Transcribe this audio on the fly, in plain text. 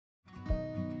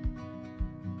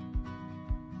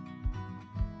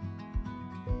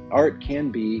art can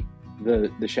be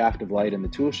the shaft of light in the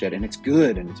tool shed, and it's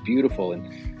good and it's beautiful,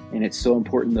 and it's so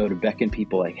important though to beckon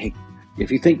people like, hey,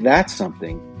 if you think that's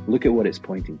something, look at what it's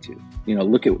pointing to.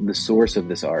 Look at the source of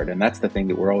this art. And that's the thing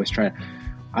that we're always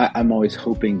I'm always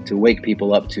hoping to wake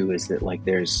people up to, is that like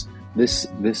there's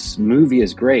this movie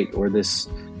is great, or this,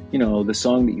 the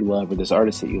song that you love, or this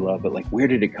artist that you love, but like, where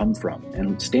did it come from?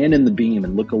 And stand in the beam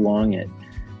and look along it.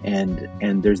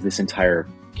 And there's this entire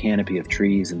canopy of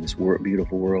trees in this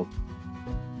beautiful world.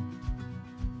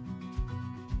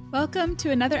 Welcome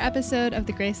to another episode of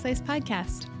the Grace Lace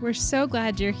Podcast. We're so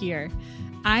glad you're here.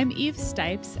 I'm Eve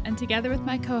Stipes, and together with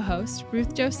my co-host,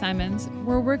 Ruth Jo Simons,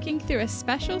 we're working through a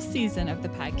special season of the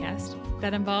podcast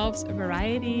that involves a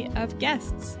variety of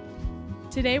guests.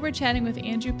 Today we're chatting with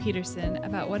Andrew Peterson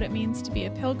about what it means to be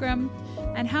a pilgrim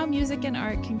and how music and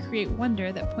art can create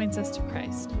wonder that points us to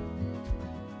Christ.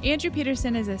 Andrew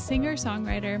Peterson is a singer,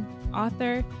 songwriter,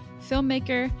 author,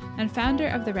 filmmaker, and founder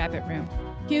of The Rabbit Room.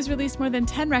 He has released more than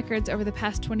 10 records over the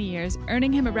past 20 years,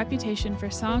 earning him a reputation for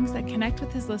songs that connect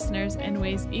with his listeners in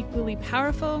ways equally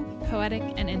powerful, poetic,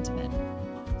 and intimate.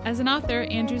 As an author,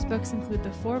 Andrew's books include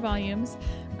the 4 volumes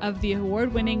of the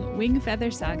award-winning Wing Feather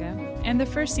Saga and the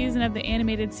first season of the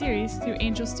animated series through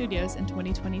Angel Studios in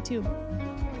 2022.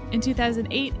 In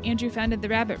 2008, Andrew founded The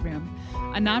Rabbit Room,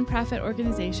 a nonprofit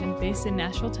organization based in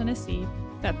Nashville, Tennessee,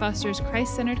 that fosters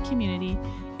Christ-centered community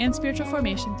and spiritual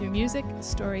formation through music,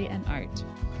 story, and art.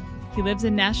 He lives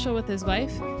in Nashville with his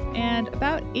wife and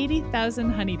about 80,000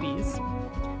 honeybees.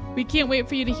 We can't wait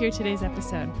for you to hear today's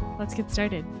episode. Let's get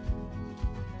started.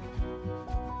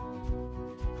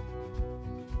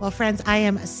 Well, friends, I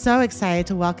am so excited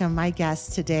to welcome my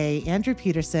guest today, Andrew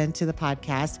Peterson, to the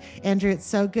podcast. Andrew, it's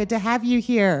so good to have you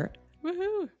here.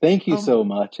 Woohoo! Thank you so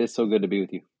much. It's so good to be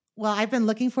with you. Well, I've been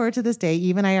looking forward to this day.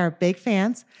 Eve and I are big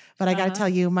fans, but I got to tell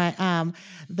you,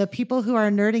 the people who are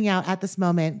nerding out at this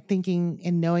moment, thinking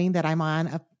and knowing that I'm on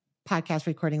a podcast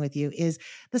recording with you, is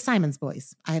the Simons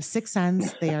boys. I have 6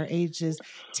 sons. They are ages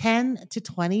 10 to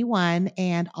 21,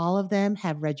 and all of them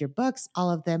have read your books.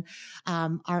 All of them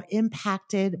are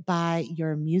impacted by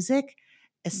your music,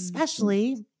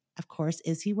 especially, of course,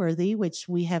 Is He Worthy, which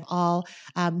we have all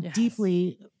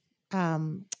deeply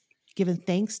given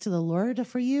thanks to the Lord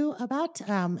for you about.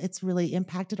 It's really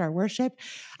impacted our worship.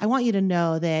 I want you to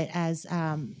know that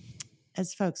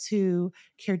as folks who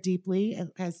care deeply,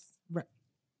 as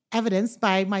evidenced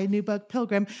by my new book,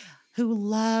 Pilgrim, who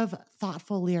love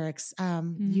thoughtful lyrics,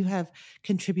 you have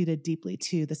contributed deeply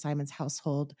to the Simons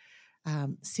household,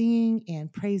 singing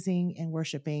and praising and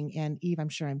worshiping. And Eve, I'm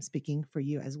sure I'm speaking for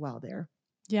you as well there.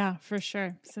 Yeah, for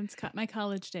sure. Since my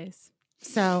college days.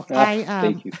 So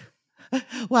thank you.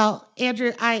 Well,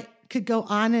 Andrew, I could go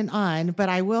on, but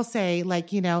I will say,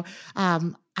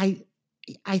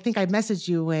 I think I messaged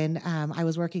you when I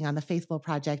was working on the Faithful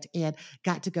Project and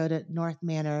got to go to North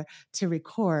Manor to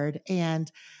record.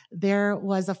 And there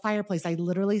was a fireplace. I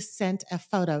literally sent a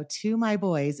photo to my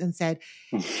boys and said,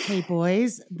 hey,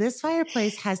 boys, this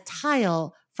fireplace has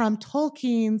tile from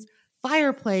Tolkien's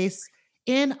fireplace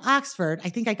in Oxford. I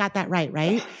think I got that right?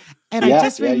 And I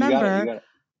just remember, you got it.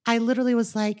 I literally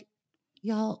was like,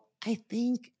 y'all, I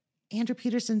think Andrew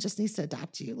Peterson just needs to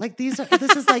adopt you. This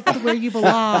is like where you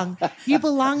belong. You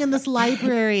belong in this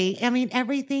library. I mean,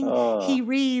 everything he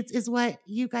reads is what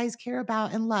you guys care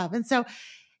about and love. And so,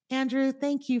 Andrew,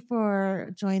 thank you for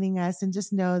joining us, and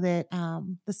just know that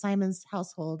the Simons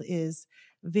household is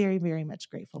very, very much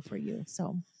grateful for you.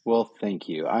 So, well, thank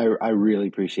you. I really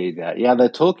appreciate that. Yeah, the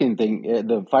Tolkien thing,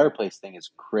 the fireplace thing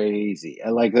is crazy. I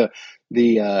like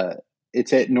the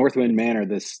it's at Northwind Manor,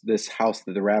 this house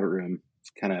that the Rabbit Room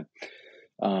kind of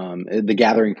the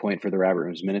gathering point for the Rabbit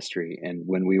Room's ministry. And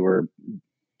when we were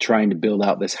trying to build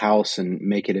out this house and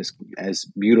make it as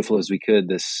beautiful as we could,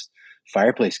 this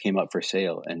fireplace came up for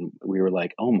sale, and we were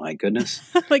like, "Oh my goodness!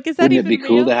 Like, is that wouldn't it be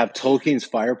cool real? to have Tolkien's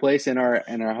fireplace in our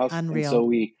house?" Unreal. And so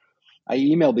I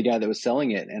emailed the guy that was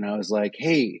selling it, and I was like,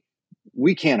 "Hey,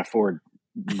 we can't afford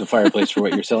the fireplace for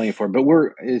what you're selling it for, but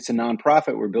it's a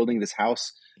nonprofit. We're building this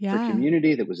house for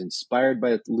community that was inspired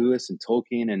by Lewis and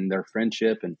Tolkien and their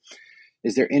friendship. And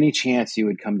is there any chance you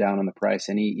would come down on the price?"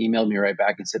 And he emailed me right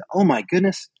back and said, "Oh my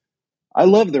goodness, I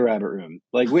love the Rabbit Room.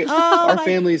 Like our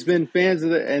family's been fans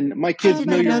of it, and my kids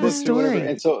know your books or whatever."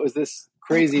 And so it was this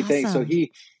crazy thing. So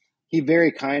he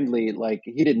very kindly,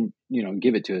 he didn't,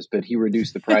 give it to us, but he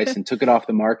reduced the price and took it off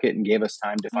the market and gave us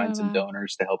time to find some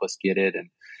donors to help us get it.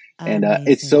 And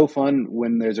it's so fun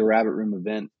when there's a Rabbit Room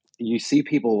event. You see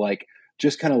people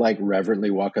just kind of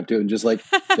reverently walk up to it and just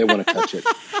they want to touch it.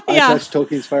 I touched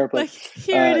Tolkien's fireplace.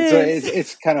 Here it is. So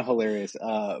it's kind of hilarious.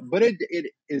 But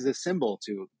it is a symbol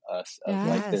to us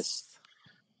of this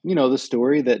the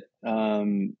story that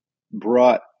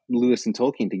brought Lewis and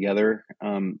Tolkien together,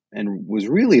 and was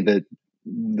really the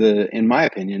in my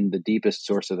opinion, the deepest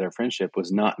source of their friendship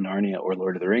was not Narnia or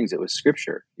Lord of the Rings. It was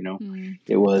Scripture.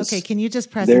 It was. Okay, can you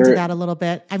just press into that a little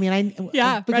bit? I mean,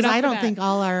 because right I don't think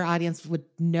all our audience would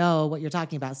know what you're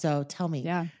talking about. So tell me.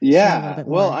 Yeah. Share a little bit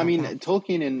more Well, about I mean, that.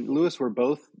 Tolkien and Lewis were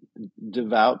both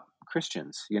devout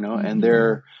Christians, and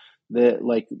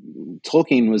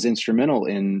Tolkien was instrumental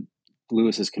in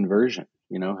Lewis's conversion.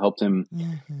 Helped him.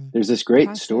 There's this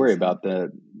great story about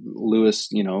Lewis.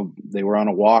 They were on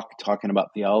a walk talking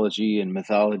about theology and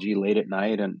mythology late at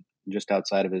night, and just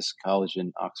outside of his college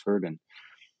in Oxford, and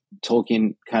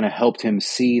Tolkien kind of helped him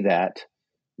see that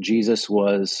Jesus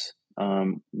was,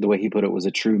 the way he put it, was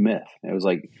a true myth. It was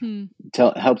like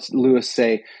helps Lewis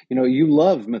say, you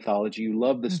love mythology, you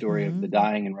love the story of the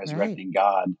dying and resurrecting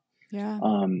God. Yeah.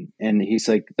 And he's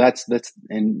like, that's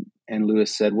and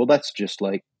Lewis said, well, that's just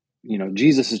like,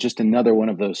 Jesus is just another one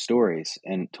of those stories.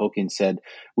 And Tolkien said,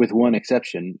 with one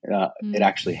exception, it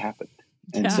actually happened.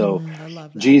 And so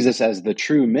Jesus as the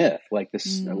true myth, like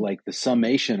this, like the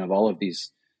summation of all of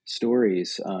these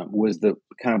stories, was the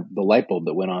kind of the light bulb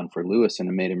that went on for Lewis, and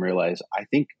it made him realize, I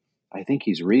think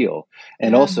he's real.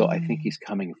 And also I think he's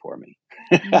coming for me.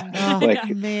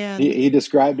 Man. He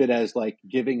described it as like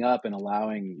giving up and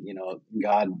allowing,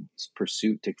 God's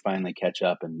pursuit to finally catch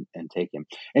up and take him.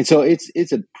 And so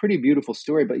it's a pretty beautiful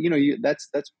story, but that's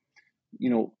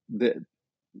the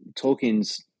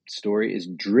Tolkien's story is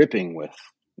dripping with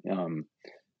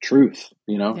truth,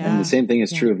 and the same thing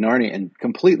is true of Narnia in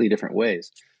completely different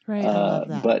ways. Right. I love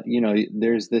that. But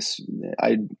there's this.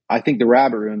 I think the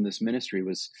Rabbit Room, this ministry,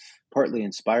 was partly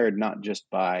inspired not just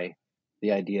by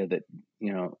the idea that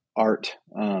art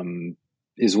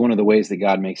is one of the ways that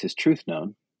God makes His truth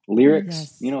known.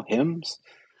 Lyrics, hymns,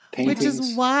 paintings, which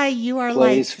is why you are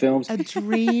plays, like films. a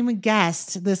dream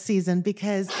guest this season,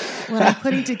 because when I'm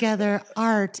putting together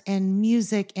art and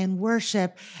music and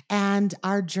worship and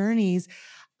our journeys,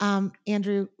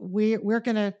 Andrew, we're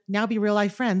going to now be real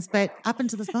life friends. But up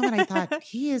until this moment, I thought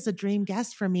he is a dream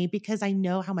guest for me because I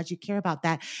know how much you care about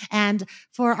that. And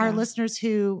for our listeners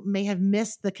who may have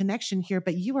missed the connection here,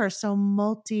 but you are so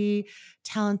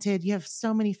multi-talented. You have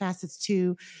so many facets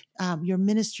to your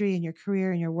ministry and your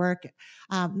career and your work,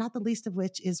 not the least of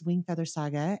which is Wing Feather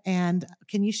Saga. And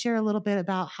can you share a little bit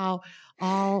about how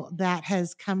all that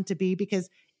has come to be? Because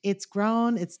it's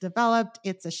grown, it's developed,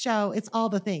 it's a show, it's all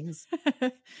the things.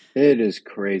 It is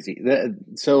crazy.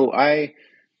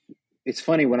 It's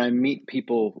funny when I meet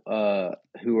people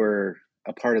who are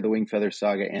a part of the Wing Feather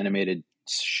Saga animated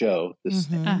show,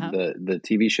 the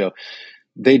TV show,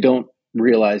 they don't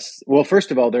realize, well, first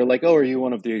of all, they're like, oh, are you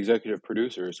one of the executive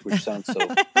producers? Which sounds so,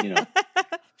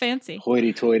 fancy,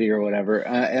 hoity-toity or whatever.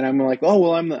 And I'm like, oh,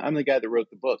 well, I'm the guy that wrote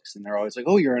the books. And they're always like,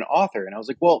 oh, you're an author. And I was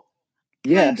like, well,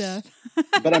 yes,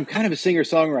 but I'm kind of a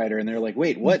singer-songwriter. And they're like,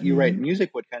 wait, what? You write music?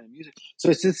 What kind of music?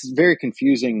 So it's just very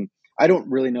confusing. I don't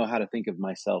really know how to think of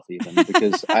myself even,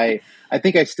 because I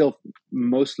think I still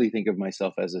mostly think of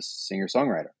myself as a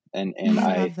singer-songwriter. And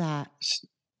I love that.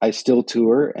 I still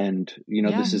tour, and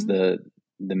this is the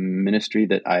ministry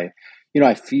that I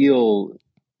feel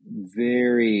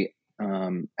very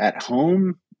at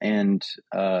home, and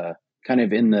kind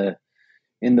of in the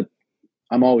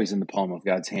I'm always in the palm of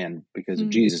God's hand because of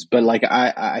Jesus, but like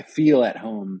I feel at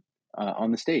home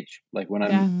on the stage, like when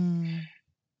I'm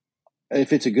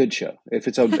if it's a good show. If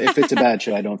it's a bad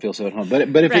show, I don't feel so at home. But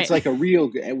if it's like a real,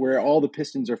 where all the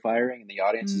pistons are firing and the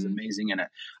audience is amazing, and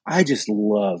I just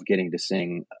love getting to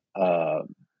sing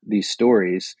these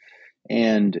stories.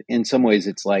 And in some ways,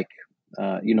 it's like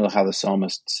how the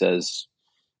psalmist says,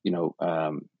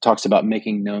 talks about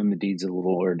making known the deeds of the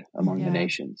Lord among the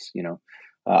nations.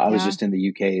 I was just in the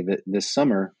UK this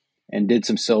summer and did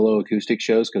some solo acoustic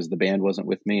shows because the band wasn't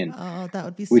with me. And that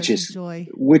would be such a joy.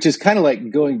 Which is kind of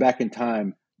like going back in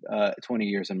time 20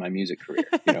 years in my music career,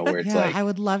 where it's like, I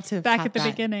would love to back at the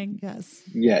beginning. Yes.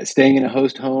 Yeah. Staying in a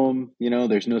host home,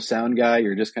 there's no sound guy.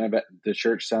 You're just kind of at the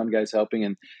church sound guys helping.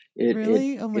 And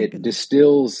it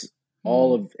distills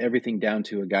all of everything down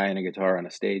to a guy and a guitar on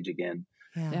a stage again.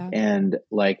 Yeah. And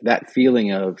like that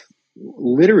feeling of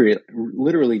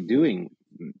literally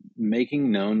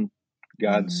making known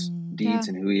God's deeds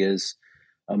and who He is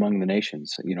among the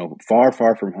nations, far,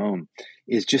 far from home,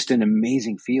 is just an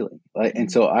amazing feeling.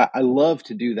 And so I love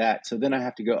to do that. So then I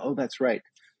have to go, oh, that's right,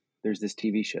 there's this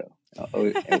TV show,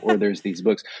 or there's these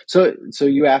books. So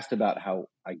you asked about how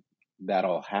that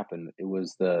all happened. It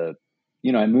was I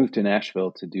moved to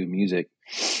Nashville to do music,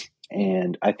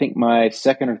 and I think my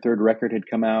second or third record had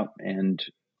come out, and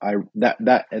at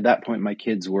that point my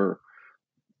kids were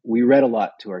we read a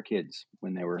lot to our kids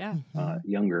when they were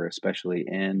younger, especially.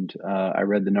 And I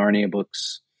read the Narnia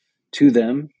books to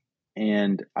them,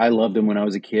 and I loved them when I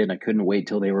was a kid. And I couldn't wait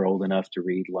till they were old enough to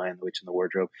read Lion, the Witch, and the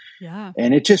Wardrobe. Yeah.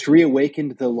 And it just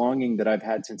reawakened the longing that I've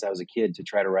had since I was a kid to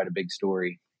try to write a big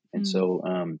story. And so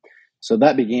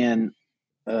that began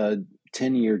a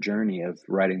 10-year journey of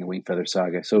writing the Wingfeather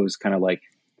Saga. So it was kind of like,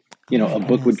 a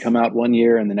book would come out one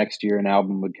year, and the next year an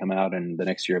album would come out, and the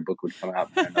next year a book would come out,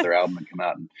 and another album would come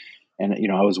out. And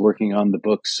I was working on the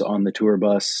books on the tour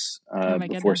bus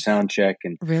before sound check.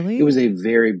 And it was a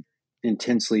very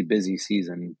intensely busy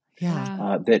season.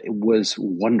 That was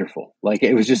wonderful. Like,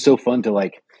 it was just so fun to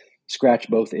like scratch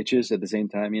both itches at the same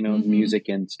time, music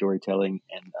and storytelling.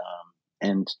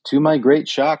 And to my great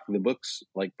shock, the books,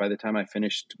 like by the time I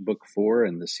finished book 4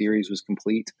 and the series was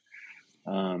complete,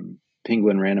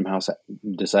 Penguin Random House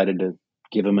decided to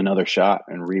give them another shot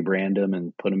and rebrand them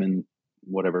and put them in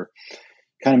whatever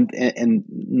kind of, and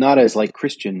not as like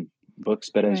Christian books,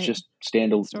 but as just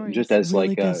standalone stories. Just as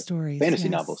really like fantasy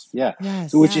novels.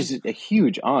 Which is a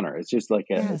huge honor. It's just like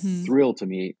a thrill to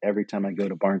me every time I go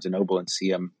to Barnes and Noble and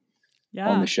see them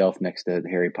on the shelf next to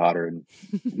Harry Potter and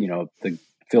the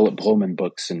Philip Pullman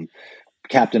books and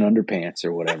Captain Underpants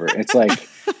or whatever. It's like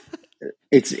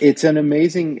it's an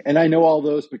amazing, and I know all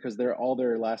those because all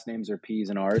their last names are P's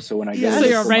and R's. So when I go, so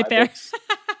you're right there. Books,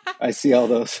 I see all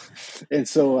those, and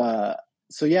so yeah,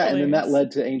 hilarious. And then that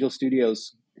led to Angel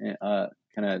Studios kind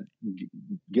of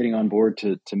getting on board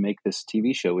to make this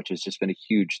TV show, which has just been a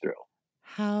huge thrill.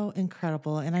 How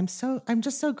incredible. And I'm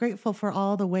just so grateful for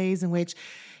all the ways in which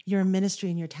your ministry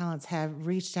and your talents have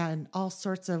reached out in all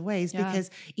sorts of ways, because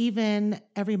even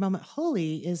Every Moment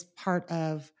Holy is part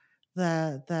of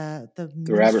the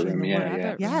Rabbit Room.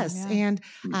 Yes. And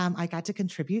I got to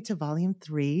contribute to volume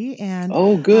 3,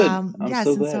 and good.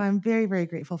 So I'm very, very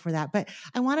grateful for that. But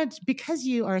I wanted, because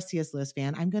you are a C.S. Lewis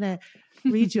fan, I'm going to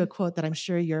read you a quote that I'm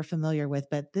sure you're familiar with,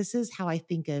 but this is how I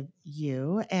think of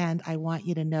you. And I want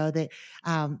you to know that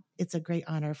it's a great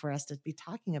honor for us to be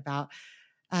talking about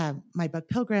my book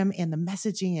Pilgrim and the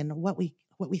messaging and what we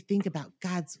think about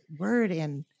God's word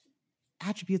and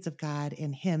attributes of God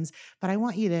and hymns. But I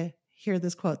want you to hear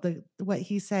this quote. What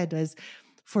he said was,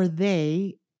 "For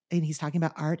they," and he's talking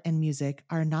about art and music,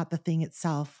 "are not the thing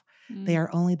itself. They are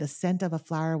only the scent of a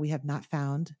flower we have not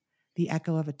found, the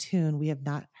echo of a tune we have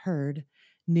not heard,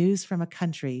 news from a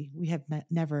country we have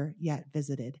never yet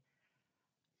visited."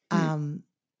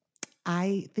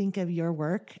 I think of your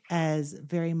work as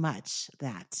very much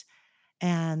that.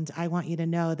 And I want you to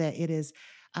know that it is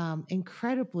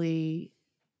incredibly,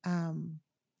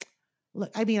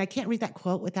 look, I mean, I can't read that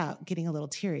quote without getting a little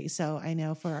teary. So I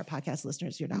know for our podcast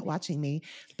listeners, you're not watching me,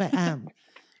 but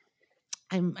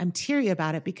I'm teary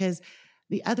about it, because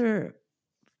the other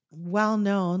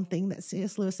well-known thing that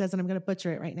C.S. Lewis says, and I'm going to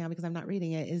butcher it right now because I'm not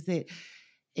reading it, is that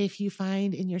if you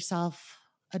find in yourself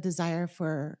a desire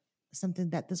for something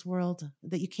that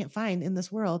you can't find in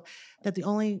this world, that the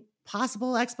only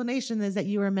possible explanation is that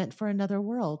you are meant for another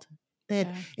world, that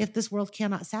if this world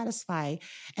cannot satisfy.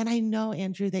 And I know,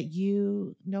 Andrew, that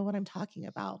you know what I'm talking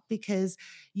about, because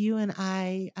you and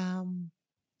I,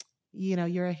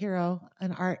 you're a hero,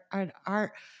 an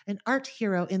art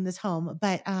hero in this home,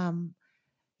 but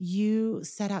you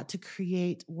set out to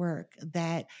create work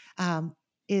that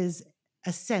is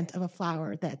a scent of a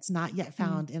flower that's not yet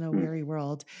found in a weary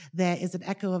world, that is an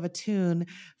echo of a tune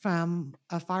from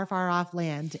a far, far off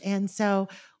land. And so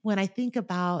when I think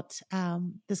about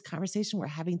this conversation we're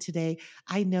having today,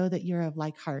 I know that you're of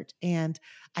like heart. And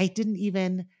I didn't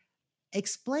even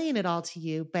explain it all to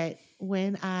you, but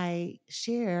when I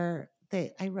share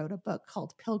that I wrote a book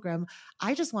called Pilgrim,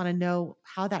 I just want to know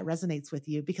how that resonates with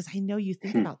you, because I know you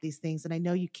think about these things, and I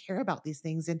know you care about these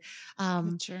things. And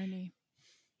the journey.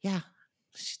 Yeah.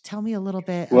 Tell me a little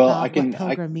bit about what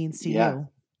Pilgrim means to you.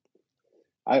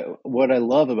 What I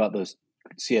love about those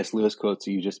C.S. Lewis quotes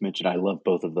that you just mentioned, I love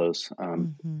both of those,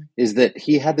 is that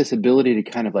he had this ability to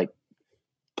kind of like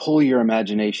pull your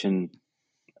imagination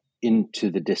into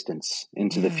the distance,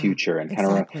 into the future, and kind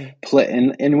of play.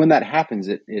 And when that happens,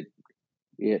 it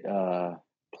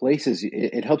places,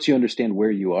 it helps you understand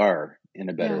where you are in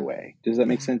a better way. Does that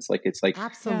make sense? Like, it's like,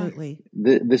 absolutely,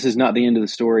 this is not the end of the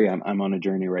story. I'm on a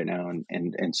journey right now.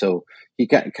 And so he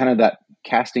got kind of that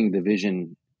casting the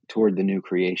vision toward the new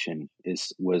creation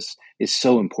is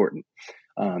so important.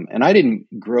 And I didn't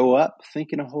grow up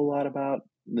thinking a whole lot about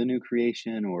the new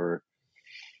creation, or,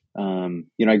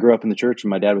 I grew up in the church and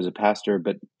my dad was a pastor,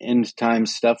 but end time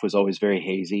stuff was always very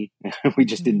hazy. We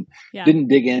just didn't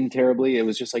dig in terribly. It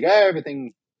was just like,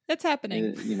 everything that's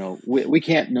happening. we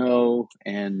can't know.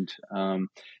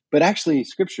 but actually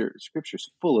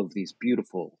scripture's full of these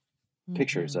beautiful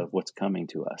pictures of what's coming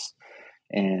to us.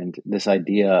 And this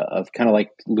idea of kind of like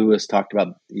Lewis talked about,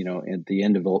 at the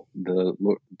end of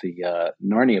the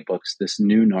Narnia books, this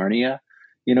new Narnia,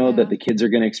 that the kids are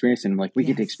going to experience. And like, we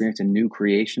get to experience a new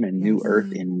creation, a new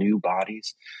earth in new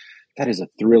bodies. That is a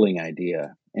thrilling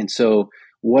idea. And so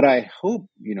what I hope,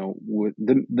 with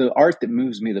the art that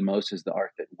moves me the most is the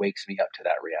art that wakes me up to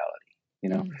that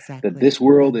reality. Exactly. That this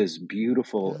world is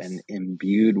beautiful and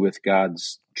imbued with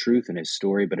God's truth and his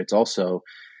story, but it's also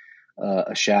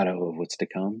a shadow of what's to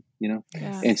come,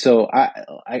 And so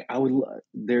I would,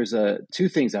 there's two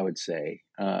things I would say.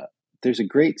 There's a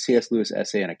great C.S. Lewis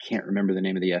essay, and I can't remember the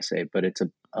name of the essay, but it's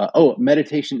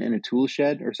meditation in a tool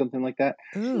shed or something like that,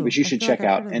 which you should check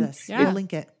out. And I'll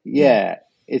link it.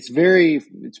 It's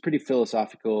pretty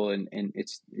philosophical, and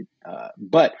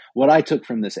but what I took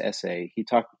from this essay,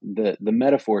 the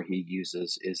metaphor he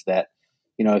uses is that,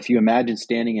 if you imagine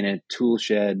standing in a tool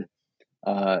shed,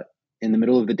 in the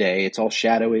middle of the day, it's all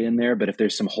shadowy in there, but if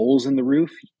there's some holes in the roof,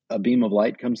 a beam of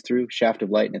light comes through, shaft of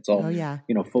light, and it's all,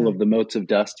 full of the motes of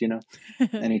dust,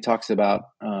 and he talks about,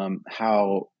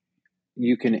 how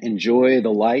you can enjoy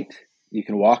the light. You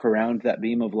can walk around that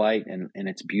beam of light and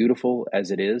it's beautiful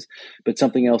as it is, but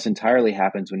something else entirely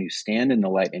happens when you stand in the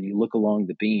light and you look along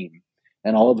the beam,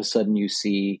 and all of a sudden you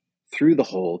see through the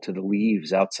hole to the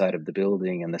leaves outside of the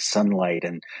building and the sunlight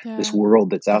and this world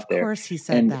that's out there. Of course he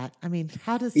said that. I mean,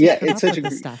 how does he come up with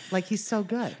this stuff? Like, he's so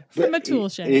good. From a tool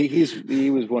shed. He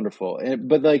was wonderful.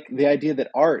 But like the idea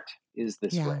that art is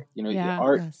this way,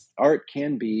 art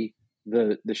can be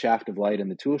the shaft of light in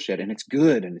the tool shed, and it's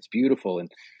good and it's beautiful.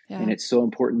 And it's so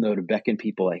important though to beckon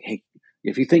people like, hey,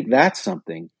 if you think that's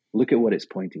something, look at what it's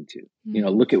pointing to,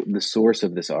 look at the source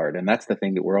of this art. And that's the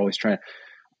thing that we're always trying to,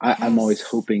 I'm always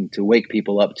hoping to wake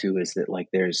people up to, is that like,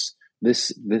 there's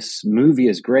this movie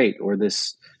is great, or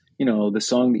this, the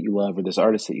song that you love, or this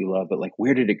artist that you love, but like,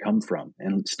 where did it come from?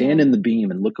 And stand in the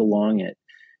beam and look along it.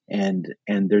 And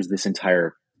there's this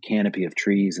entire canopy of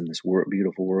trees in this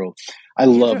beautiful world. I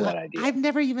love that idea. I've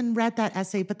never even read that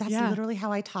essay, but that's literally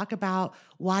how I talk about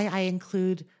why I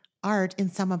include art in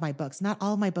some of my books. Not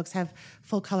all of my books have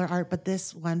full color art, but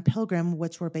this one, Pilgrim,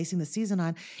 which we're basing the season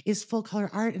on, is full color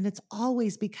art. And it's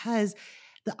always because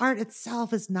the art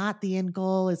itself is not the end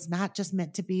goal. It's not just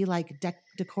meant to be like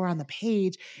decor on the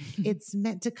page. It's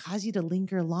meant to cause you to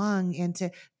linger long and to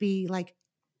be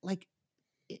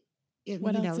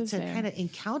to kind of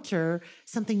encounter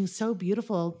something so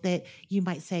beautiful that you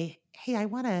might say, hey, I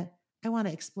want to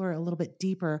explore a little bit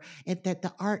deeper, and that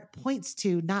the art points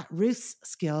to not Ruth's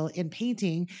skill in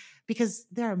painting, because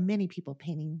there are many people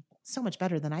painting so much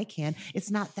better than I can. It's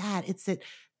not that. It's that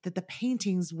the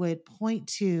paintings would point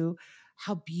to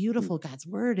how beautiful God's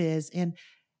word is and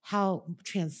how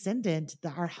transcendent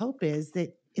our hope is,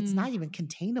 that it's not even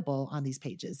containable on these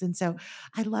pages. And so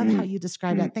I love how you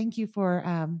describe that. Thank you for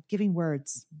giving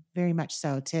words, very much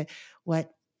so, to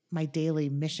what my daily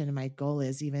mission and my goal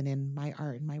is, even in my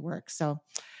art and my work. So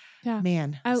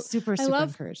man, super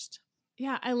encouraged.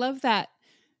 Yeah. I love that.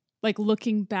 Like,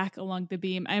 looking back along the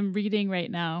beam, I'm reading right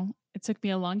now. It took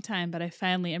me a long time, but I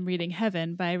finally am reading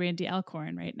Heaven by Randy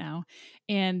Alcorn right now.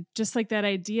 And just like that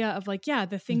idea of like,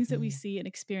 the things that we see and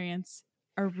experience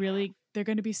are really, they're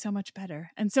going to be so much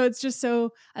better. And so it's just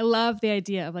I love the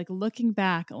idea of like looking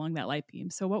back along that light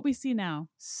beam. So what we see now,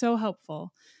 so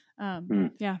helpful.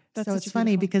 That's so it's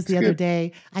funny because the other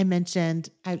day I mentioned,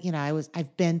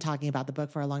 I've been talking about the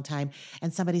book for a long time,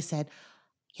 and somebody said,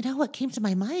 what came to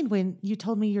my mind when you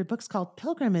told me your book's called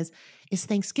Pilgrim is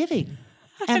Thanksgiving.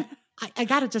 And I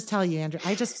got to just tell you, Andrew,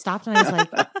 I just stopped and I was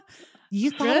like, you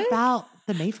thought about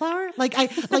the Mayflower? Like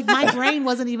my brain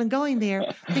wasn't even going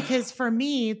there, because for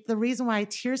me, the reason why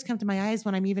tears come to my eyes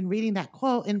when I'm even reading that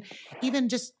quote, and even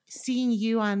just seeing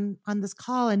you on this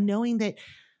call and knowing that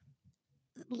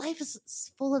life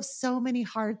is full of so many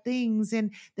hard things,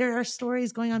 and there are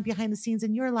stories going on behind the scenes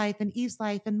in your life and Eve's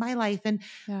life and my life, and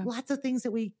lots of things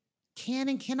that we can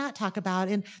and cannot talk about.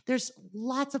 And there's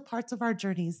lots of parts of our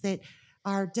journeys that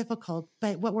are difficult,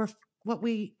 but what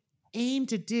we aim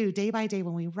to do day by day,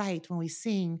 when we write, when we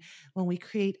sing, when we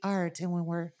create art, and when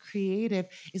we're creative,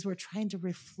 is we're trying to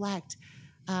reflect,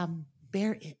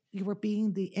 we're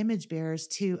being the image bearers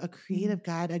to a creative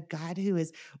God, a God who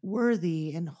is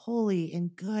worthy and holy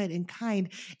and good and kind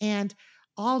and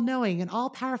all knowing and all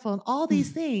powerful and all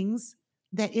these things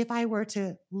that if I were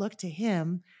to look to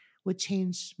him would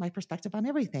change my perspective on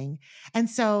everything. And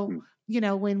so,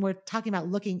 when we're talking about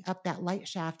looking up that light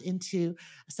shaft into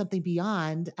something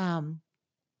beyond,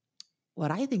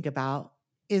 what I think about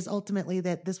is ultimately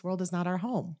that this world is not our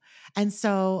home. And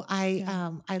so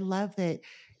I love that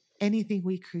anything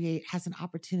we create has an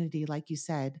opportunity, like you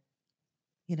said,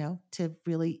 to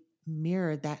really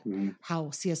mirror that,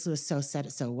 how C.S. Lewis said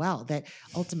it so well, that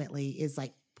ultimately is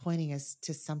like pointing us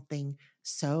to something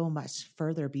so much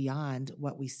further beyond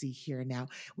what we see here and now.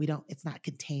 It's not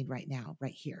contained right now,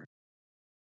 right here.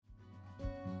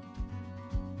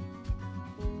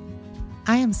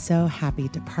 I am so happy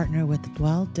to partner with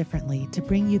Dwell Differently to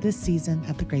bring you this season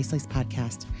of the Grace Lace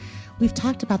podcast. We've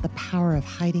talked about the power of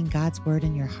hiding God's word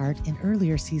in your heart in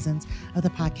earlier seasons of the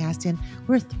podcast, and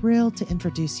we're thrilled to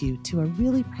introduce you to a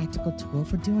really practical tool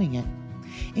for doing it.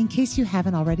 In case you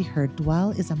haven't already heard,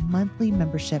 Dwell is a monthly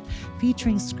membership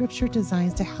featuring scripture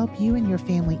designs to help you and your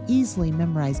family easily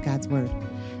memorize God's word.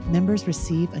 Members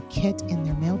receive a kit in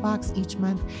their mailbox each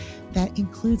month that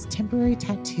includes temporary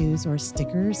tattoos or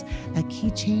stickers, a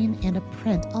keychain, and a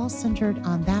print, all centered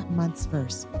on that month's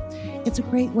verse. It's a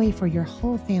great way for your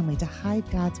whole family to hide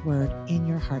God's word in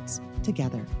your hearts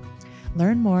together.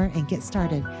 Learn more and get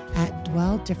started at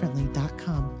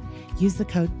dwelldifferently.com. Use the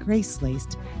code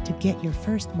GRACELACED to get your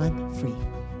first month free.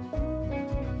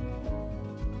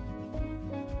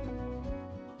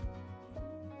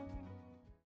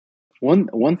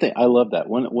 One thing I love that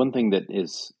one thing that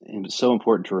is so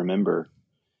important to remember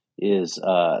is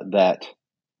that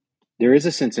there is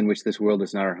a sense in which this world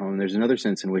is not our home. There's another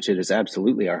sense in which it is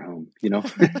absolutely our home.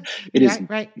 It is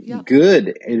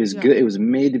good. It is good. It was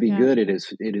made to be good. It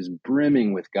is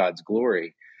brimming with God's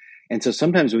glory. And so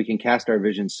sometimes we can cast our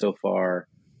vision so far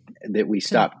that we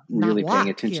stop really paying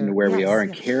attention to where we are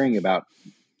and caring about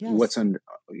what's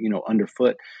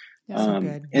underfoot.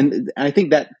 And I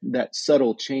think that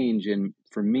subtle change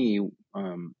for me,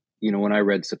 when I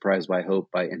read Surprised by Hope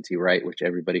by N.T. Wright, which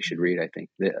everybody should read, I think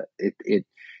that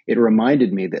it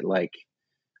reminded me that, like,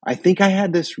 I think I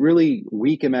had this really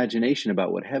weak imagination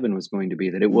about what heaven was going to be,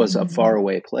 that it was a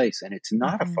faraway place, and it's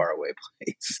not a faraway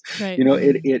place.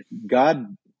 Right.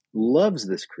 God loves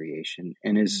this creation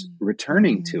and is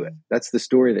returning to it. That's the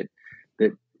story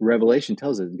that Revelation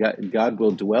tells us. God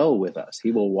will dwell with us.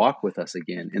 He will walk with us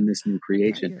again in this new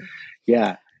creation.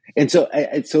 Yeah. And so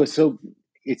it's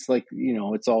like,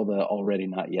 it's all the already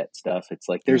not yet stuff. It's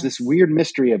like, there's this weird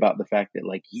mystery about the fact that,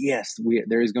 like, yes,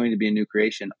 there is going to be a new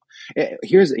creation.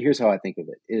 Here's how I think of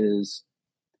it is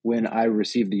when I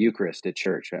receive the Eucharist at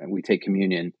church, we take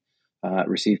communion,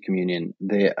 receive communion.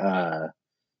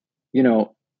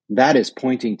 That is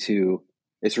pointing to,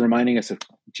 it's reminding us of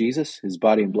Jesus, his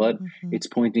body and blood. It's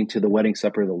pointing to the wedding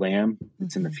supper of the Lamb.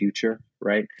 It's in the future,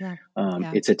 right?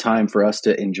 It's a time for us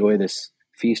to enjoy this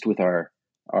feast with our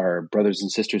brothers and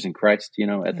sisters in Christ,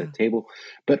 at the table.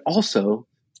 But also,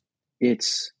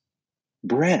 it's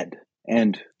bread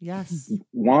and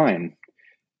wine,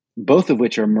 both of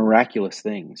which are miraculous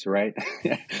things, right?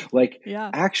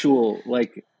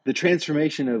 The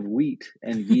transformation of wheat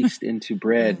and yeast into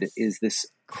bread is this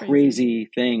crazy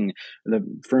thing. The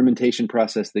fermentation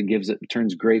process that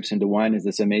turns grapes into wine is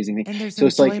this amazing thing. And there's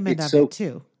enjoyment of it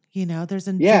too. There's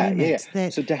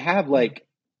enjoyment. So to have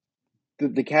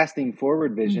the casting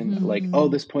forward vision,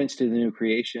 this points to the new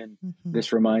creation.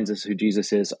 This reminds us who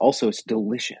Jesus is. Also, it's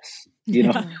delicious.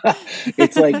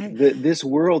 It's like this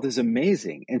world is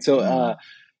amazing. And so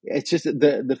it's just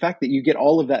the fact that you get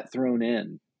all of that thrown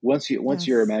in once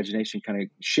your imagination kind of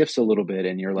shifts a little bit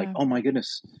and you're like, oh my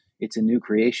goodness, it's a new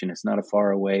creation. It's not a far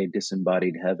away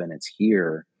disembodied heaven. It's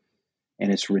here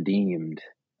and it's redeemed.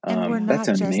 And that's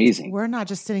amazing. We're not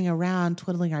just sitting around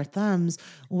twiddling our thumbs,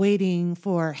 waiting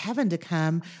for heaven to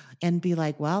come and be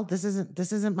like, well, this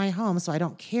isn't my home, so I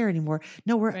don't care anymore.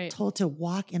 No, we're told to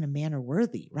walk in a manner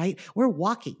worthy, right? We're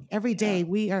walking every day.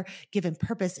 We are given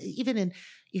purpose. Even in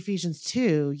Ephesians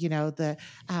 2, the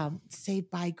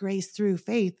saved by grace through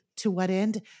faith, to what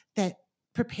end? That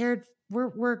prepared,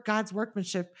 we're God's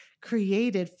workmanship,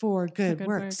 created for good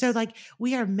work. So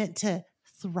we are meant to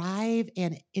thrive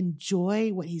and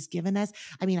enjoy what he's given us.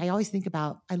 I mean, I always think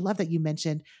about, I love that you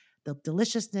mentioned the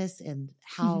deliciousness and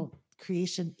how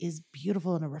creation is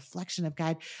beautiful and a reflection of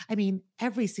God. I mean,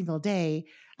 every single day,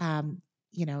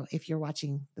 if you're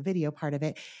watching the video part of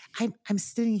it, I'm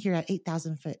sitting here at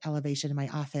 8,000 foot elevation in my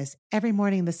office. Every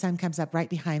morning the sun comes up right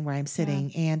behind where I'm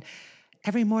sitting. And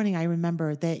every morning I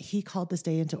remember that he called this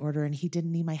day into order and he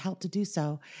didn't need my help to do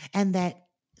so. And that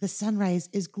the sunrise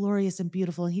is glorious and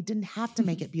beautiful. And he didn't have to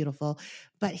make it beautiful,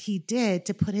 but he did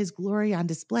to put his glory on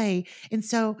display. And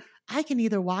so I can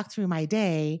either walk through my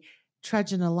day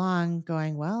trudging along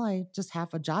going, well, I just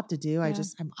have a job to do.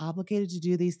 I'm obligated to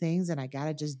do these things and I got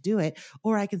to just do it.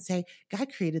 Or I can say,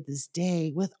 God created this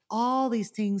day with all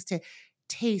these things to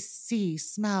taste, see,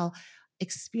 smell,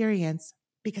 experience.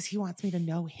 because he wants me to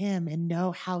know him and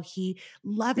know how he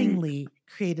lovingly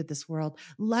created this world,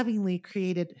 lovingly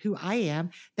created who I am,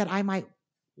 that I might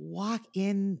walk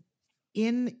in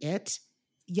it,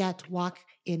 yet walk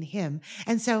in him.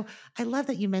 And so I love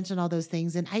that you mentioned all those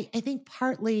things. And I think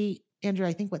partly, Andrew,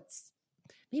 I think what's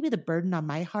maybe the burden on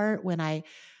my heart when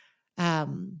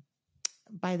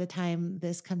by the time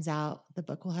this comes out, the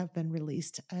book will have been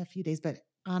released a few days, but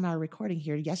on our recording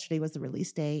here, yesterday was the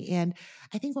release day. And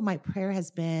I think what my prayer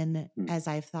has been as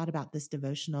I've thought about this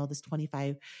devotional, this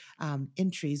 25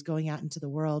 entries going out into the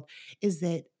world, is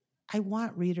that I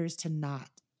want readers to not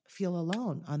feel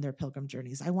alone on their pilgrim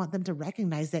journeys. I want them to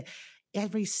recognize that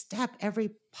every step,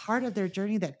 every part of their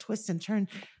journey that twists and turns,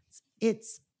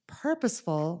 it's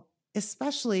purposeful,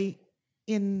 especially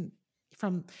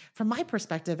from my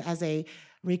perspective as a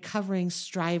recovering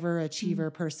striver,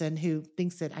 achiever person who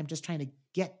thinks that I'm just trying to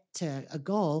get to a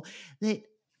goal, that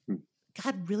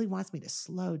God really wants me to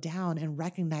slow down and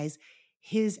recognize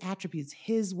his attributes,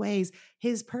 his ways,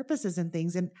 his purposes and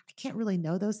things. And I can't really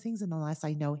know those things unless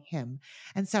I know him.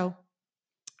 And so,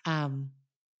 I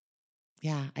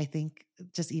think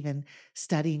just even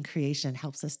studying creation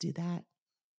helps us do that.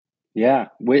 Yeah,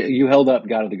 you held up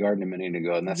God of the Garden a minute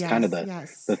ago, and that's kind of the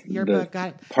book,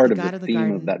 part of the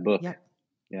theme of that book. Yep.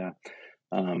 Yeah,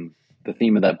 the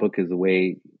theme of that book is the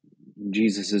way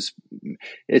Jesus is.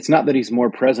 It's not that he's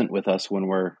more present with us when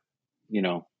we're,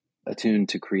 attuned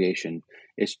to creation.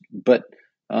 But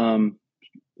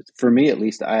for me at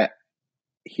least,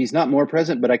 he's not more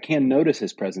present, but I can notice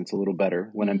his presence a little better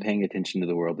when I'm paying attention to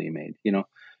the world that he made.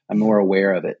 I'm more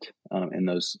aware of it in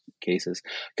those cases.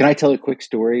 Can I tell a quick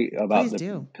story about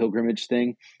the pilgrimage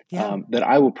thing? Yeah. That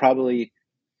I will probably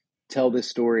tell this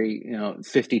story,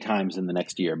 50 times in the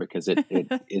next year because it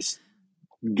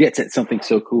gets at something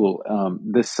so cool.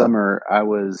 This summer I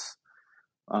was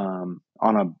on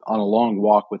a long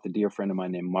walk with a dear friend of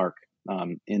mine named Mark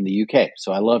in the UK.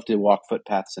 So I love to walk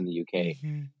footpaths in the UK,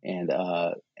 and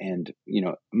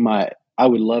I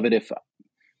would love it if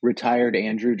retired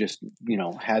Andrew just,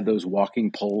 had those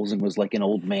walking poles and was like an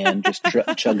old man just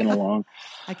chugging along.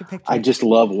 I could picture. I just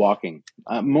love walking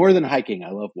more than hiking.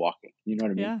 I love walking. You know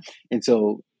what I mean? Yeah. And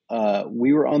so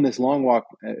we were on this long walk.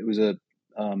 It was a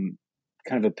kind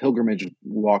of a pilgrimage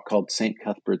walk called St.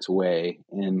 Cuthbert's Way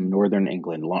in northern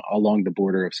England, along the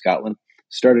border of Scotland.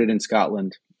 Started in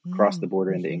Scotland, crossed the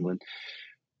border into England.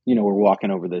 We're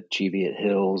walking over the Cheviot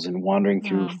Hills and wandering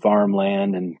through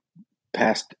farmland and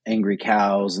past angry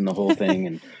cows and the whole thing.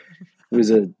 And it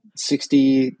was a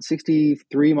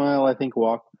 63 mile, I think,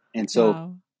 walk. And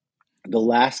so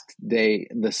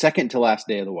the second to last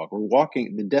day of the walk, we're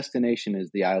walking, the destination is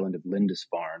the island of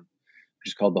Lindisfarne, which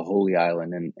is called the Holy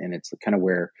Island. And it's kind of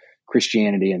where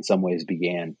Christianity in some ways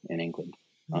began in England,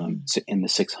 in the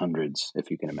 600s,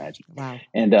 if you can imagine. Wow.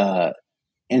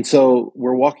 And so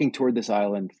we're walking toward this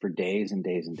island for days and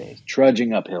days and days,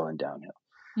 trudging uphill and downhill.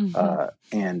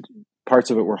 And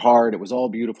parts of it were hard. It was all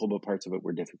beautiful, but parts of it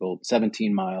were difficult.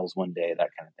 17 miles one day, that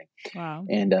kind of thing. Wow.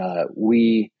 And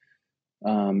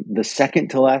the second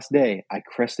to last day, I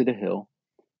crested a hill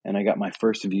and I got my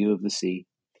first view of the sea.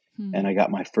 And I got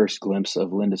my first glimpse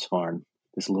of Lindisfarne,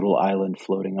 this little island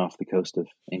floating off the coast of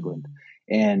England.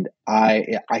 And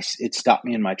it stopped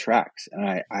me in my tracks.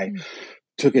 And I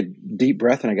took a deep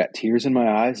breath and I got tears in my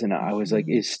eyes. And I was like,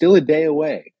 it's still a day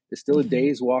away. It's still a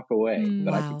day's walk away,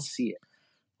 but I can see it.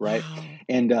 Right. Wow.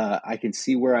 And I can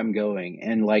see where I'm going.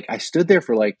 And I stood there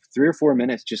for 3 or 4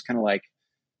 minutes, just kind of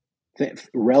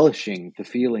relishing the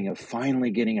feeling of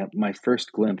finally getting my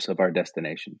first glimpse of our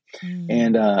destination.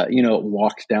 And,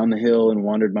 walked down the hill and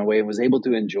wandered my way and was able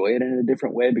to enjoy it in a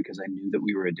different way because I knew that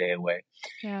we were a day away.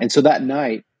 Yeah. And so that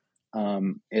night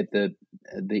at the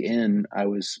inn, I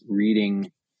was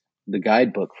reading the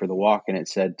guidebook for the walk, and it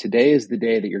said, today is the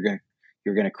day that you're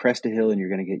going to crest a hill and you're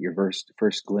going to get your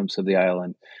first glimpse of the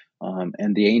island.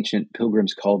 And the ancient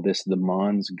pilgrims called this the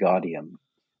Mons Gaudium,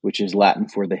 which is Latin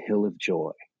for the hill of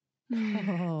joy.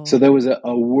 Oh. So there was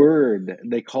a word,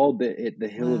 they called it the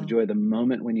hill of joy, the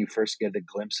moment when you first get a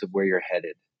glimpse of where you're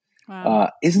headed. Wow.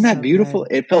 Isn't that beautiful?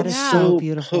 Good. It felt so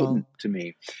potent to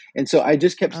me. And so I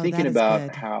just kept thinking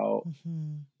about how,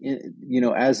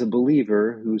 as a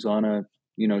believer who's on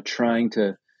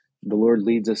the Lord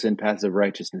leads us in paths of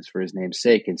righteousness for his name's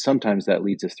sake. And sometimes that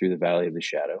leads us through the valley of the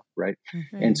shadow. Right.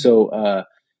 And so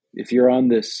if you're on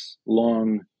this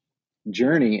long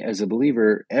journey as a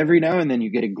believer, every now and then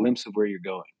you get a glimpse of where you're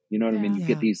going. You know what I mean? You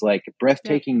get these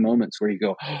breathtaking moments where you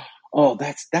go, oh,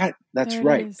 that's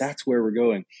right. That's where we're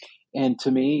going. And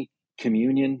to me,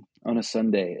 communion on a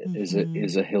Sunday is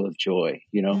a hill of joy,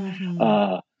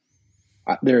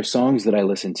 there are songs that I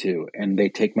listen to and they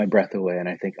take my breath away, and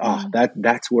I think,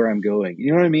 that's where I'm going.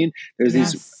 You know what I mean? There's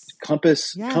these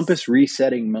compass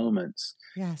resetting moments.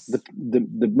 Yes.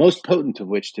 The most potent of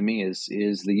which to me is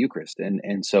the Eucharist.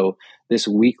 And so this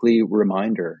weekly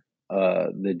reminder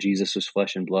that Jesus was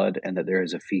flesh and blood and that there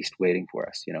is a feast waiting for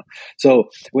us, you know? So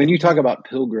when you talk about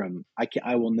pilgrim,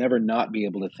 I will never not be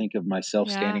able to think of myself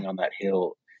standing on that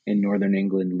hill in northern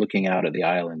England, looking out at the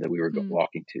island that we were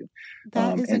walking to. That is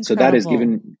and incredible. So that has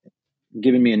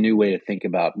given me a new way to think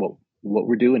about what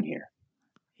we're doing here.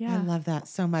 Yeah. I love that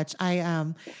so much.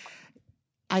 I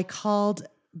called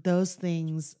those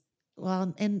things,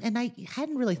 well, and I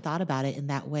hadn't really thought about it in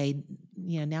that way.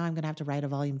 You know, now I'm going to have to write a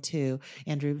volume 2,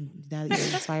 Andrew, now that you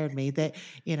inspired me, that,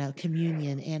 you know,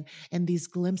 communion and these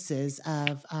glimpses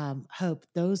of hope,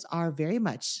 those are very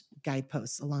much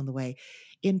guideposts along the way.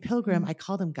 In Pilgrim, I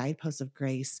call them guideposts of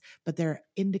grace, but they're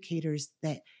indicators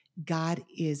that God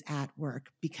is at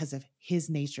work because of his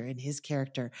nature and his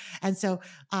character. And so,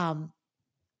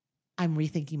 I'm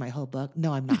rethinking my whole book.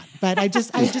 No, I'm not. But I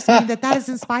just mean that is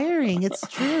inspiring. It's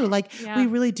true. Like we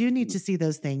really do need to see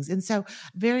those things. And so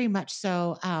very much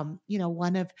so, you know,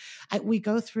 we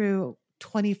go through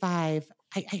 25.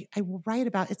 I will write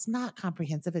about, it's not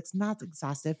comprehensive, it's not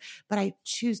exhaustive, but I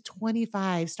choose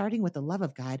 25, starting with the love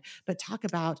of God, but talk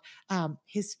about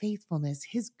his faithfulness,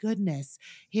 his goodness,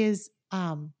 his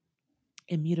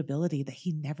immutability, that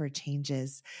he never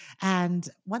changes. And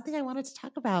one thing I wanted to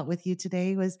talk about with you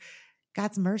today was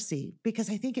God's mercy, because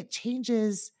I think it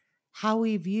changes how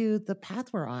we view the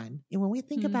path we're on. And when we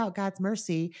think about God's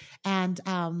mercy, and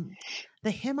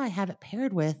the hymn I have it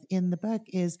paired with in the book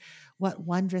is "What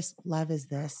Wondrous Love Is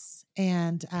This?"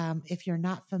 And if you're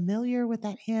not familiar with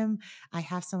that hymn, I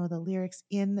have some of the lyrics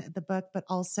in the book, but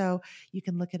also you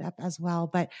can look it up as well.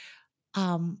 But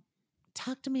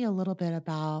talk to me a little bit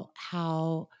about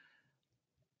how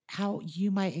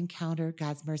you might encounter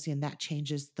God's mercy, and that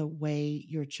changes the way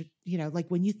you're, you know, like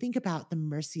when you think about the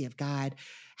mercy of God,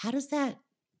 how does that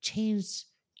change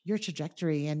your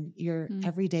trajectory and your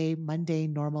everyday,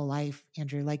 mundane, normal life,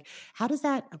 Andrew? Like, how does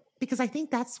that, because I think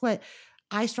that's what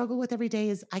I struggle with every day,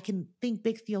 is I can think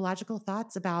big theological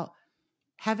thoughts about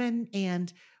heaven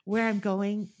and where I'm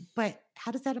going, but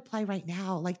how does that apply right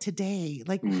now? Like today,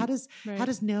 like how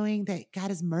does knowing that God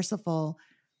is merciful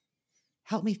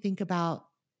help me think about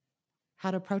how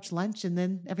to approach lunch and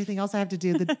then everything else I have to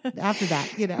do after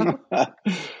that, you know?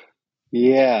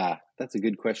 Yeah, that's a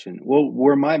good question. Well,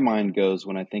 where my mind goes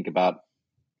when I think about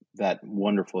that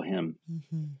wonderful hymn,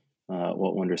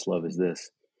 "What Wondrous Love Is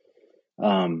This?"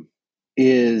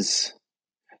 Is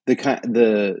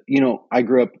you know, I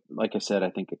grew up, like I said,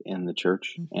 I think in the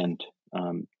church, and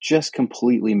just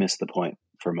completely missed the point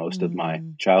for most of my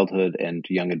childhood and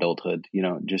young adulthood. You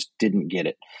know, just didn't get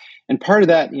it. And part of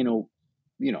that, you know,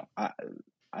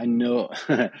 I know,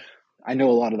 I know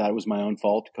a lot of that was my own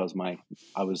fault because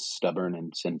I was stubborn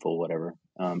and sinful, whatever.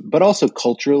 But also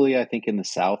culturally, I think in the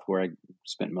South, where I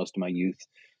spent most of my youth,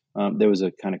 there was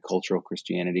a kind of cultural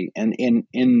Christianity, and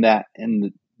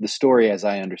the story, as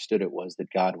I understood it, was that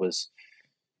God was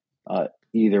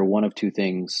either one of two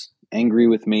things: angry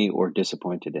with me or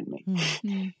disappointed in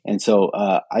me. And so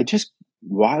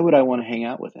why would I want to hang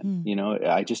out with him? You know,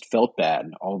 I just felt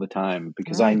bad all the time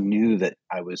because I knew that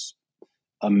I was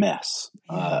a mess.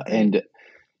 And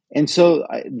so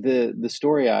the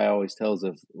story I always tell is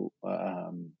of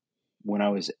when I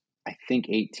was, I think,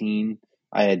 18,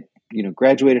 I had, you know,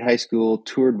 graduated high school,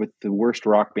 toured with the worst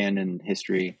rock band in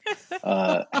history,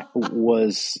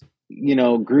 was, you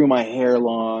know, grew my hair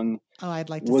long. Oh, I'd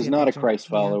like to was see a not picture. A Christ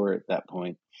follower at that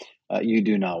point. You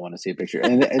do not want to see a picture.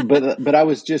 But I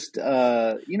was just,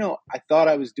 you know, I thought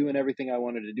I was doing everything I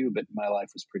wanted to do, but my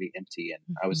life was pretty empty,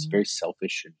 and I was very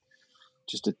selfish and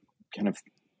just a kind of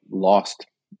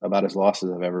about as lost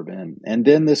as I've ever been. And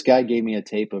then this guy gave me a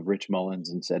tape of Rich Mullins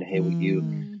and said, "Hey, will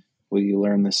you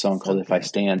learn this song called If I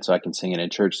Stand so I can sing it in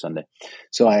church Sunday?"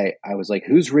 So I was like,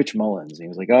 "Who's Rich Mullins?" And he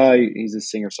was like, "Oh, he's a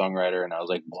singer-songwriter." And I was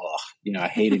like, "Well, you know, I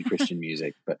hated Christian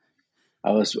music, but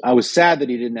I was sad that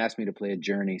he didn't ask me to play a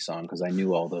Journey song because I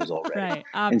knew all those already." Right,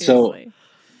 obviously.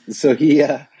 And so he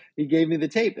gave me the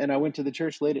tape, and I went to the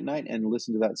church late at night and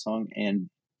listened to that song, and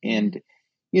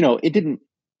you know, it didn't,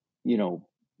 you know,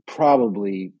 it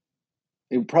probably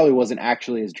wasn't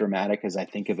actually as dramatic as I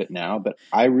think of it now, but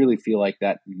I really feel like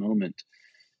that moment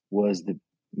was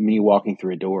me walking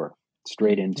through a door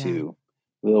straight into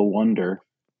the wonder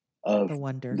of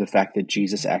the fact that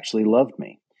Jesus actually loved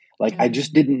me. Like I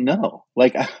just didn't know.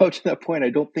 Like up to that point,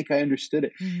 I don't think I understood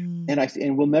it,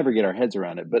 and we'll never get our heads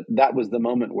around it. But that was the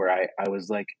moment where I was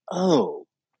like, oh,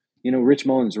 Rich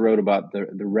Mullins wrote about the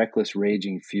reckless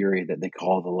raging fury that they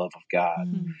call the love of God.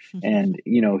 Mm-hmm. And,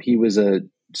 he was a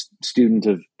student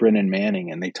of Brennan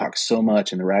Manning, and they talk so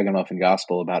much in the Ragamuffin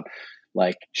Gospel about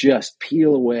like, just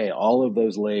peel away all of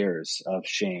those layers of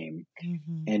shame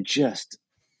and just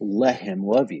let him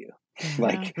love you.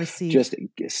 Like, receive. Just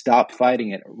stop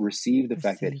fighting it. Receive the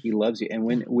fact that he loves you. And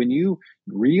when you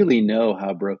really know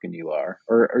how broken you are,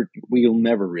 or you'll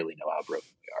never really know how broken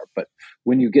you are, but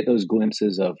when you get those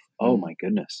glimpses of, oh my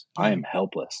goodness, I am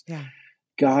helpless. Yeah.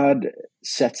 God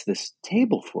sets this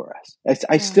table for us.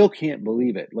 I still can't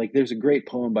believe it. Like, there's a great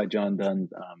poem by John Donne.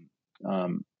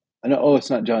 It's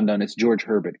not John Donne. It's George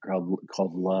Herbert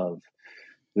called Love.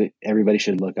 That everybody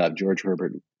should look up. George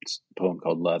Herbert's poem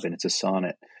called Love, and it's a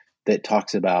sonnet that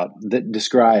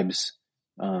describes,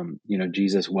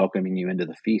 Jesus welcoming you into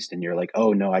the feast, and you're like,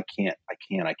 oh no, I can't.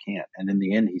 And in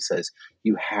the end, he says,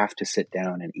 you have to sit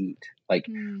down and eat. Like,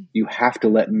 you have to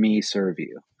let me serve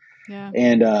you. Yeah.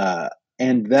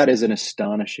 And that is an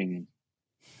astonishing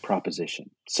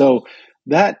proposition. So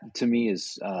that to me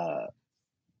is, I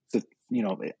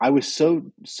was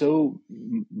so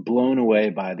blown away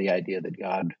by the idea that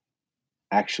God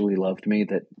actually loved me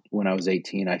that when I was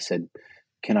 18, I said,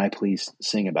 can I please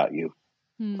sing about you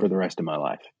for the rest of my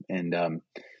life?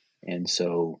 And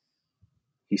so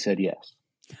he said yes.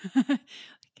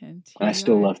 And I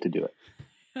still love to do it.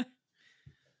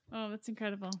 Oh, that's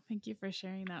incredible. Thank you for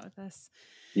sharing that with us.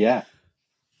 Yeah.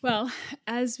 Well,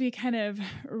 as we kind of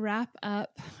wrap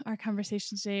up our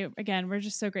conversation today, again, we're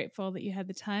just so grateful that you had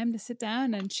the time to sit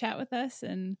down and chat with us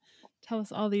and tell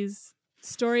us all these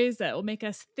stories that will make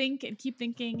us think and keep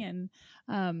thinking, and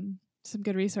some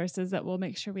good resources that we'll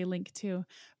make sure we link to.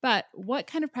 But what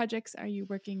kind of projects are you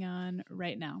working on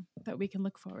right now that we can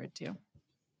look forward to?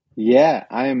 Yeah,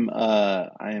 I'm,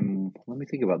 let me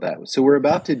think about that. So we're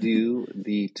about to do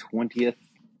the 24th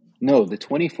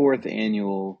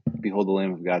annual Behold the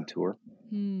Lamb of God tour.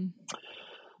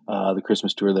 The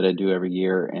Christmas tour that I do every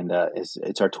year. And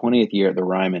it's our 20th year at the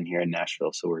Ryman here in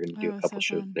Nashville. So we're going to do a couple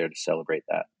shows there to celebrate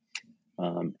that.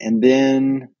 And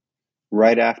then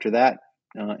right after that,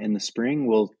 in the spring,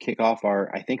 we'll kick off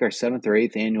our 7th or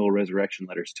 8th annual Resurrection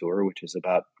Letters tour, which is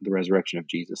about the resurrection of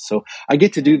Jesus. So I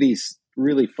get to do these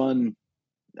really fun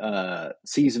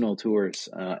seasonal tours,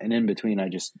 and in between I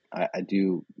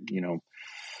do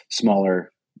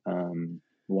smaller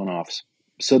one-offs.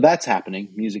 So that's happening.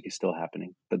 Music is still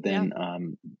happening, but then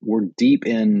we're deep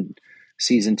in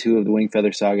season 2 of the Wing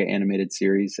Feather Saga animated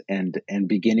series, and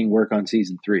beginning work on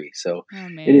season 3. So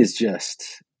it is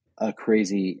just a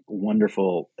crazy,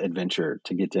 wonderful adventure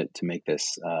to get to make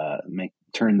this,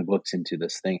 turn the books into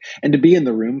this thing, and to be in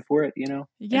the room for it,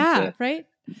 right.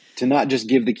 To not just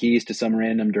give the keys to some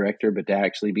random director, but to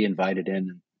actually be invited in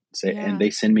and say, and they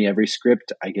send me every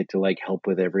script. I get to like help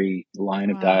with every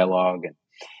line of dialogue, and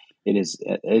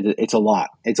it's a lot.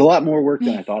 It's a lot more work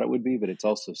than I thought it would be, but it's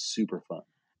also super fun.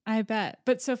 I bet.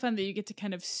 But so fun that you get to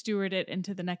kind of steward it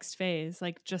into the next phase,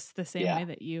 like just the same way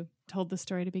that you told the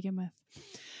story to begin with.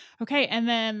 Okay. And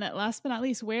then last but not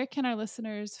least, where can our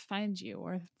listeners find you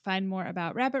or find more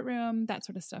about Rabbit Room, that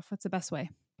sort of stuff? What's the best way?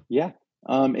 Yeah.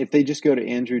 If they just go to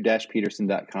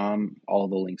andrew-peterson.com, all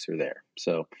the links are there.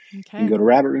 So you can go to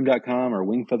rabbitroom.com or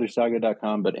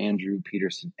wingfeathersaga.com, but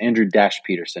Andrew-Peterson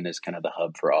is kind of the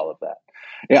hub for all of that.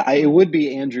 Yeah, it would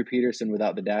be Andrew Peterson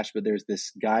without the dash, but there's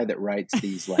this guy that writes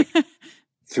these like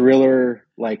thriller,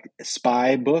 like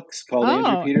spy books called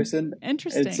Andrew Peterson.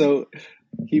 Interesting. And so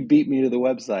he beat me to the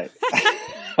website.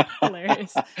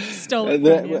 Hilarious. Stole it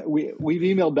from you. We've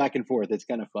emailed back and forth. It's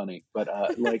kind of funny, but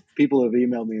like people have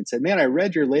emailed me and said, "Man, I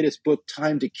read your latest book,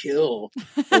 Time to Kill,"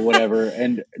 or whatever,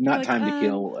 and not like, Time to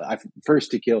Kill,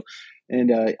 First to Kill,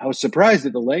 and I was surprised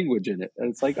at the language in it.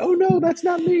 And it's like, oh no, that's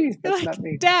not me. That's not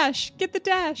me. Dash, get the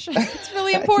dash. It's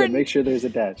really important. Yeah, make sure there's a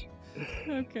dash.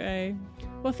 Okay.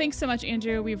 Well, thanks so much,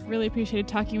 Andrew. We've really appreciated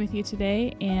talking with you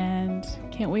today, and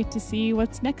can't wait to see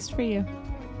what's next for you.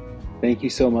 Thank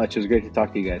you so much. It was great to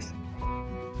talk to you guys.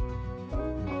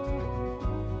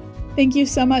 Thank you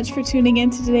so much for tuning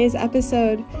in to today's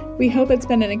episode. We hope it's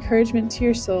been an encouragement to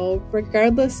your soul,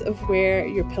 regardless of where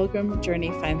your pilgrim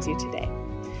journey finds you today.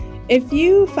 If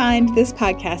you find this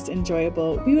podcast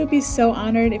enjoyable, we would be so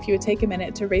honored if you would take a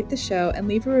minute to rate the show and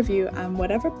leave a review on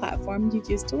whatever platform you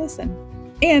use to listen.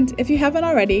 And if you haven't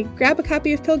already, grab a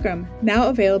copy of Pilgrim, now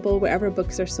available wherever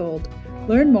books are sold.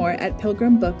 Learn more at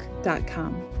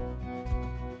pilgrimbook.com.